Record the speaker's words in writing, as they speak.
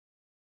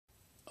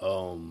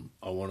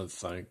I want to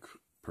thank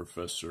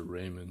Professor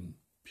Raymond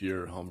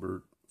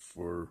Pierrehumbert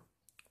for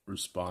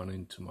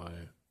responding to my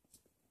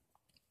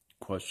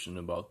question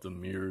about the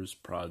Mirrors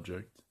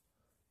project,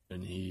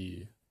 and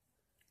he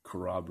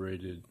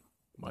corroborated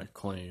my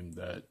claim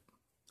that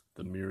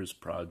the Mirrors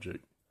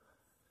project,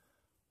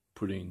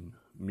 putting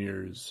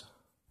mirrors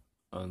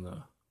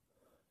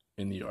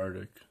in the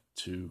Arctic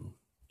to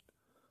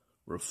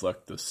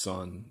reflect the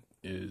sun,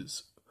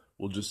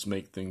 will just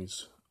make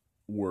things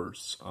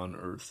worse on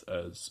Earth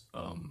as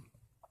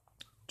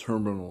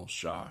terminal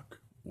shock.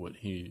 What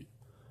he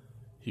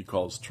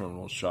calls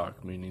terminal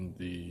shock, meaning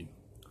the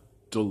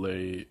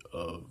delay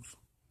of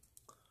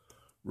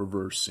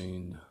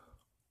reversing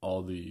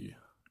all the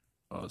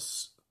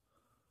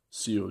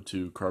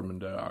CO2, carbon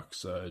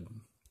dioxide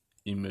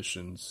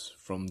emissions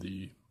from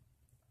the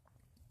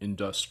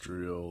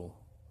industrial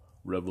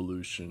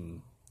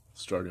revolution,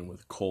 starting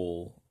with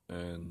coal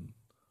and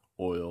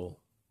oil,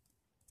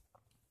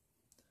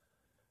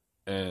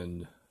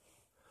 and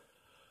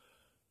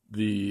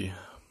the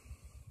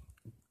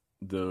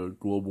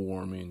global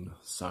warming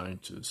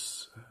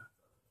scientists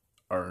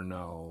are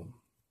now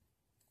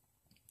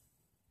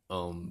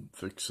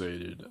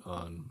fixated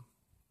on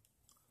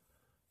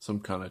some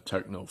kind of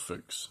techno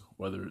fix,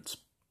 whether it's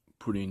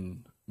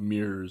putting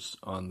mirrors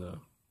on the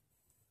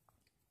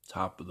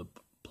top of the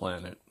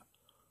planet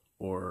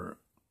or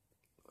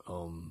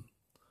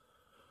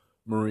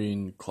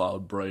marine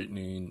cloud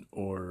brightening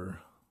or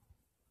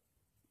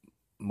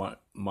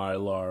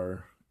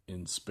mylar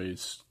in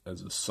space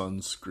as a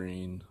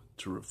sunscreen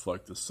to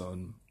reflect the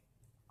sun.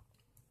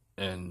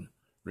 And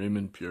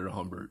Raymond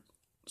Pierrehumbert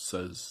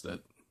says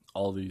that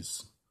all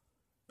these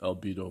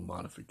albedo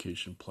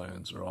modification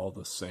plans are all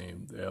the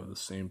same. They have the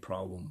same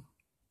problem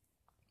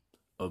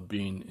of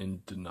being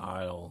in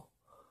denial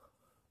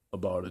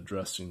about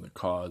addressing the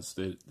cause.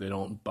 They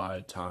don't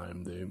buy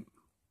time. They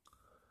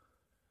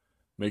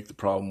make the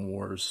problem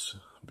worse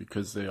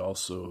because they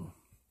also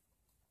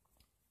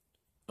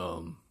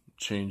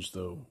change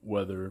the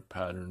weather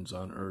patterns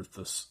on Earth,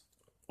 the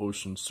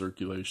ocean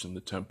circulation, the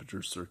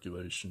temperature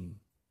circulation,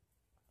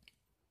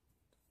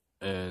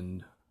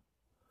 and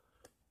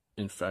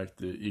in fact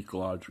the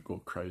ecological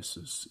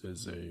crisis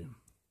is a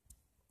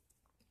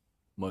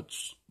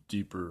much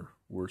deeper,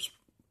 worse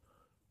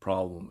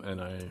problem.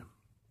 And I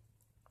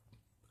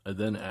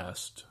then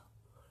asked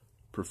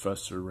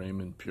Professor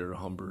Raymond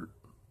Pierrehumbert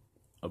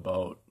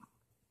about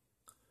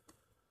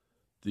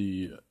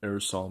the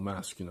aerosol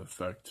masking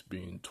effect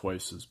being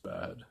twice as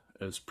bad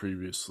as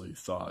previously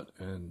thought,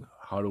 and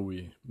how do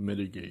we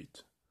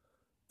mitigate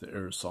the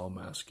aerosol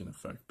masking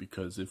effect?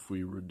 Because if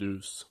we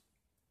reduce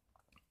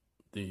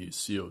the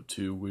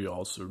CO2, we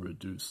also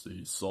reduce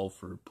the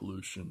sulfur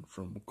pollution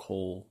from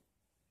coal,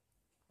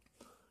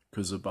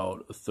 because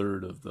about a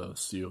third of the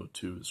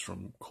CO2 is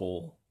from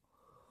coal.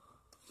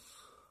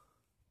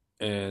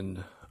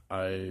 And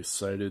I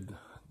cited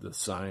the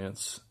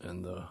science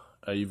and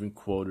I even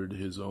quoted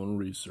his own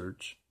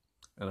research,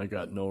 and I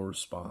got no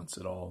response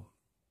at all.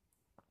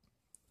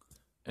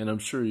 And I'm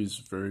sure he's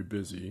very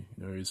busy.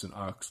 He's an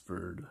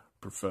Oxford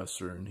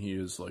professor, and he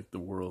is like the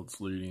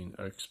world's leading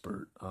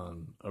expert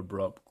on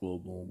abrupt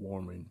global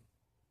warming.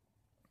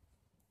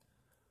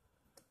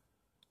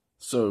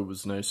 So it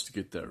was nice to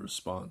get that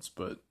response,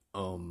 but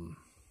when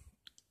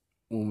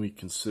we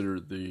consider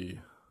the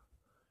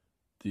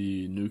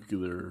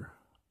nuclear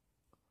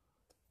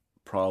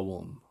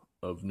problem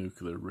of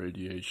nuclear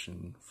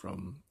radiation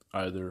from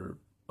either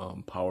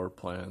power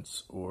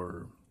plants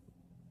or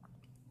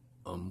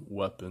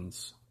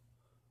weapons,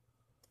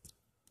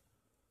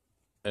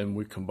 and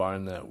we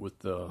combine that with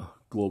the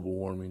global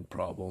warming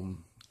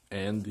problem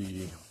and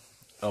the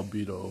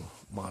albedo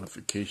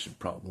modification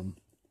problem,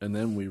 and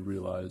then we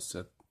realize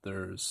that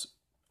there's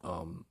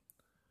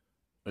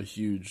a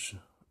huge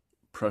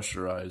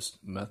pressurized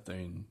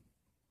methane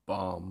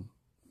bomb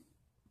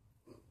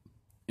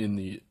in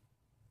the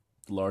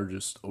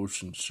largest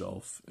ocean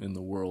shelf in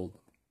the world,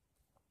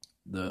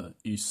 the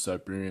East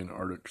Siberian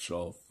Arctic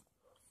shelf,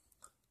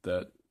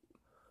 that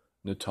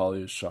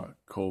Natalia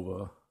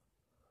Shakova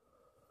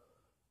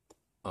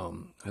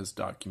has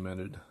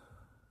documented.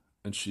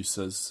 And she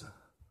says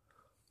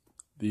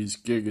these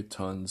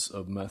gigatons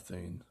of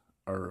methane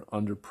are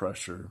under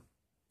pressure.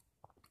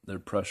 They're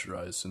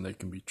pressurized, and they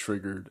can be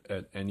triggered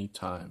at any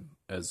time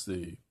as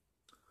the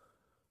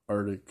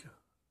Arctic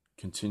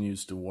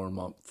continues to warm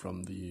up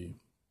from the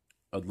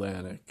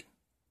Atlantic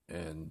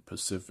and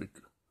Pacific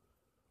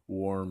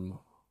warm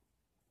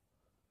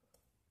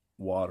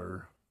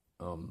water,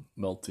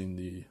 melting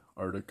the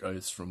Arctic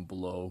ice from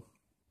below,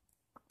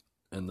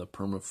 and the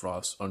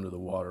permafrost under the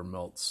water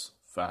melts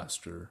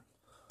faster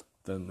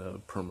than the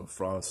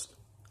permafrost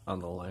on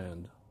the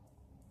land.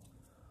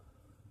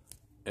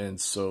 And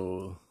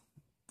so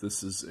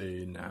this is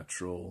a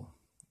natural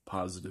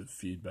positive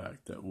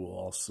feedback that will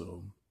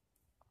also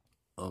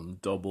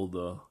double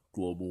the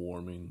global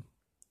warming.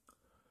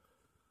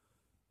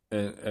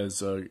 And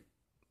as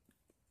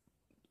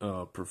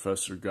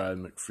Professor Guy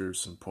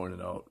McPherson pointed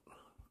out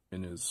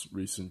in his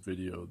recent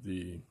video,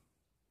 the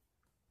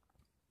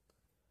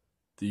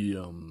the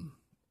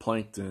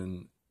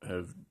plankton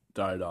have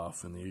died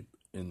off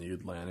in the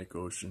Atlantic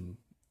Ocean.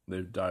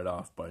 They've died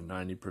off by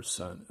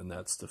 90%, and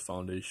that's the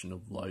foundation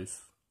of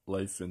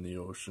life in the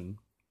ocean.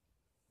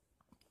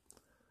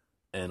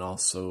 And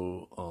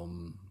also,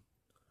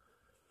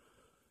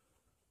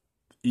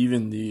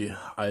 even the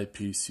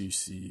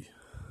IPCC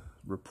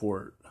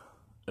report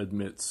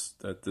admits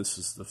that this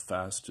is the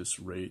fastest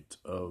rate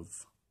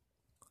of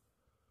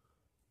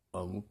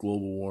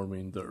global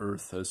warming the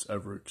Earth has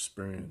ever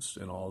experienced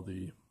in all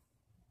the,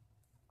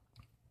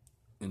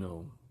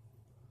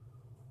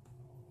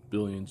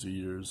 billions of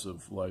years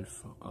of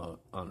life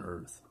on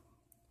Earth.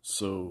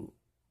 So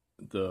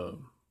the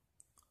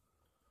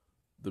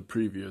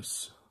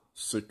previous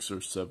 6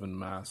 or 7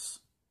 mass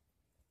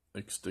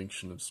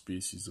extinction of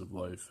species of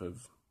life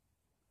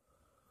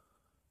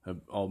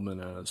have all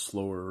been at a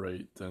slower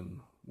rate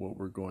than what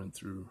we're going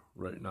through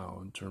right now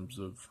in terms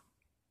of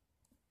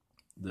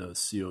the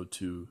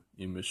CO2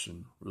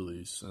 emission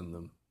release and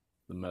the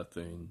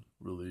methane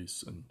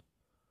release.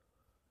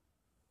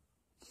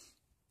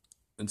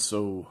 And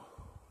so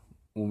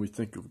when we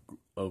think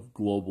of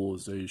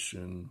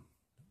globalization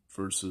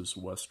versus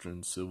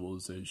Western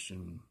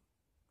civilization,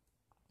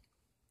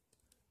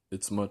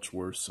 it's much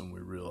worse than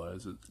we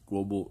realize.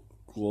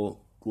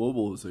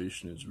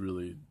 Globalization is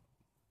really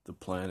the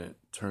planet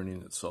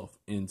turning itself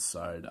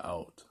inside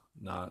out,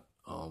 not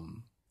a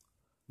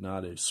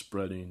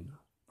spreading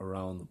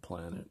around the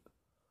planet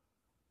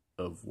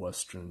of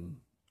Western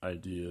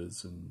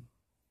ideas and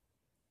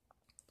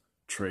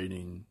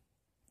trading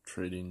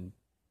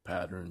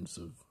patterns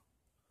of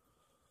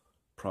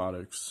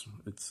products.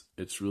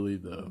 It's really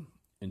the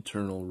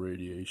internal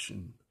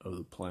radiation of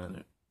the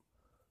planet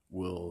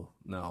will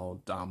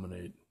now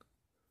dominate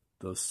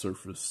the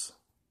surface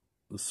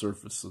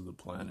of the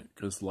planet,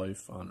 because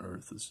life on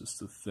Earth is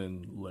just a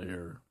thin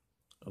layer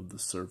of the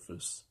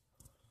surface.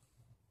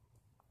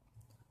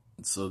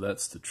 And so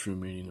that's the true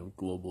meaning of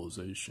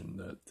globalization,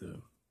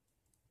 that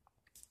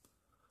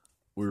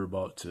we're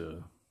about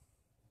to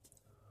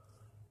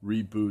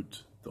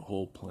reboot the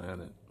whole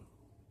planet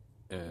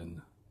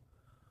and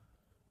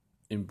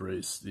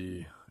embrace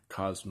the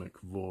cosmic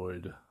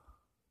void,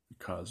 the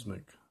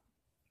cosmic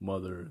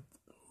mother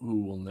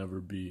who will never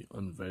be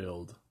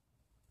unveiled.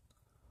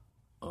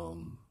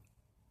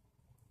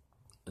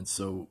 And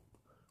so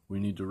we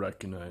need to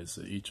recognize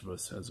that each of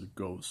us has a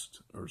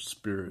ghost or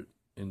spirit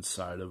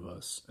inside of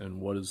us. And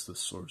what is the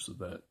source of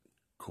that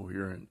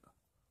coherent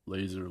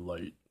laser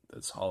light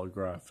that's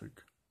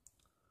holographic?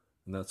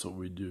 And that's what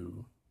we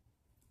do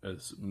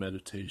as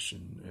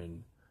meditation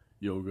and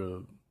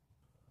yoga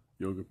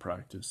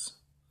practice.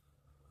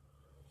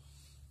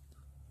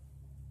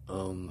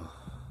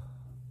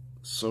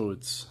 So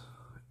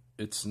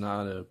it's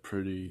not a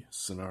pretty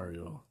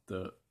scenario.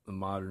 The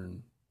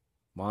modern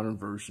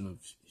version of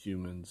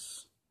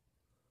humans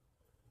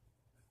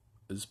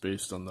is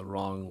based on the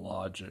wrong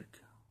logic,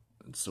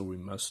 and so we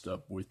messed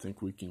up. We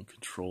think we can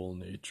control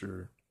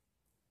nature.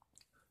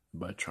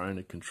 By trying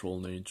to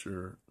control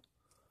nature,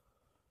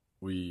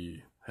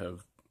 we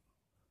have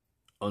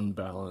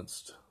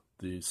unbalanced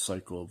the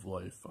cycle of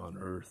life on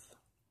Earth.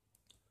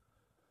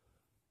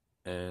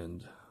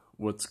 And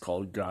what's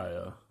called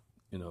Gaia,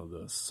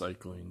 the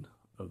cycling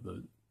of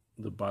the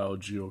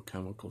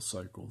biogeochemical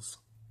cycles.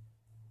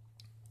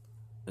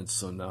 And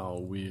so now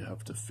we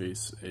have to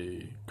face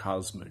a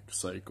cosmic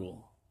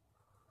cycle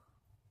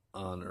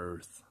on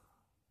Earth.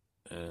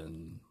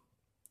 And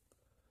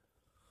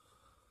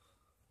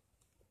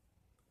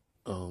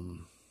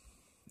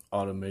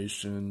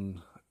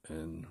automation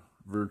and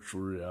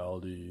virtual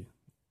reality,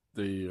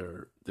 they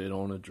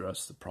don't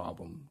address the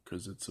problem,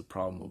 because it's a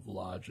problem of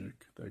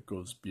logic that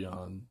goes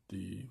beyond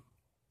the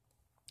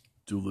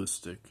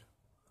dualistic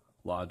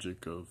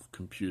logic of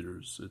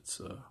computers. It's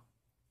a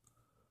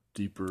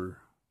deeper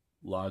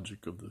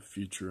logic of the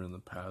future and the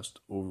past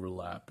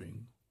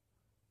overlapping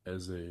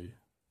as a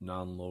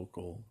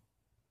non-local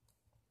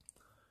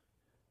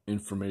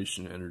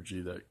information energy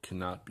that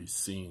cannot be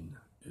seen.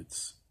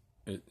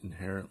 It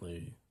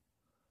inherently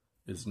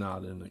is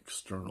not an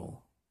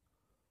external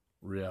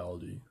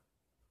reality.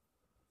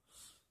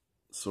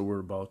 So we're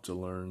about to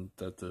learn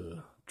that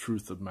the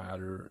truth of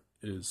matter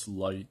is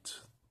light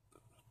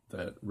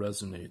that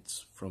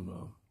resonates from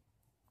a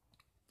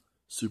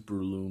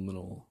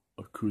superluminal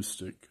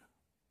acoustic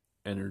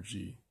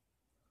energy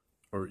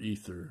or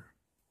ether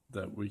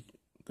that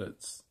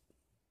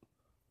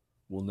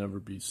will never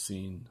be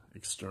seen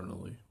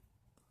externally.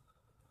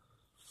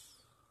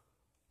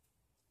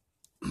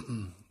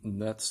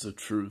 And that's the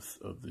truth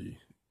of the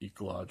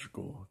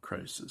ecological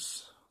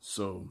crisis.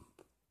 So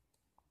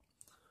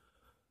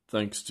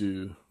thanks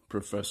to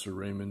Professor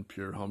Raymond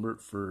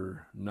Pierrehumbert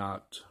for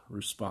not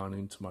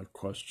responding to my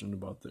question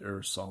about the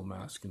aerosol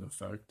masking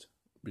effect,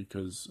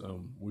 because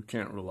we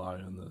can't rely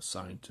on the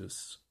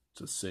scientists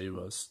to save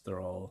us.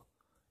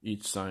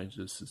 Each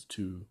scientist is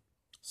too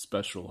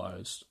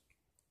specialized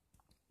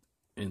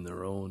in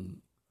their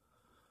own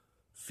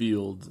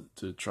field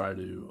to try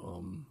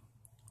to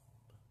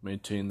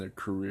maintain their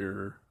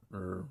career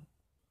or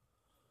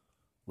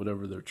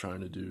whatever they're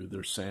trying to do,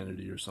 their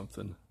sanity or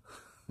something.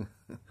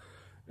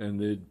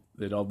 And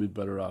they'd all be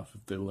better off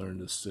if they learned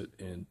to sit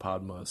in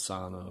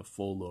Padmasana,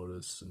 full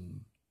lotus,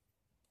 and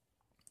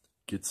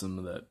get some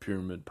of that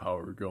pyramid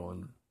power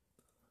going.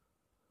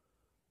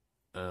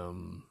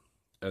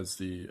 As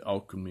the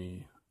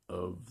alchemy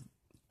of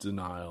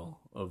denial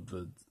of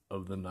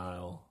the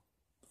Nile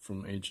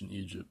from ancient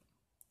Egypt,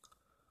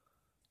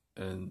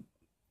 and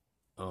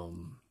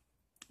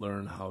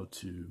learn how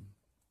to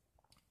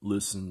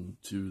listen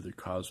to the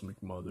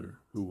cosmic mother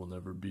who will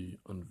never be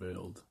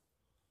unveiled.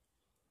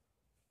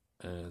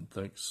 And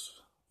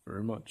thanks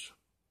very much.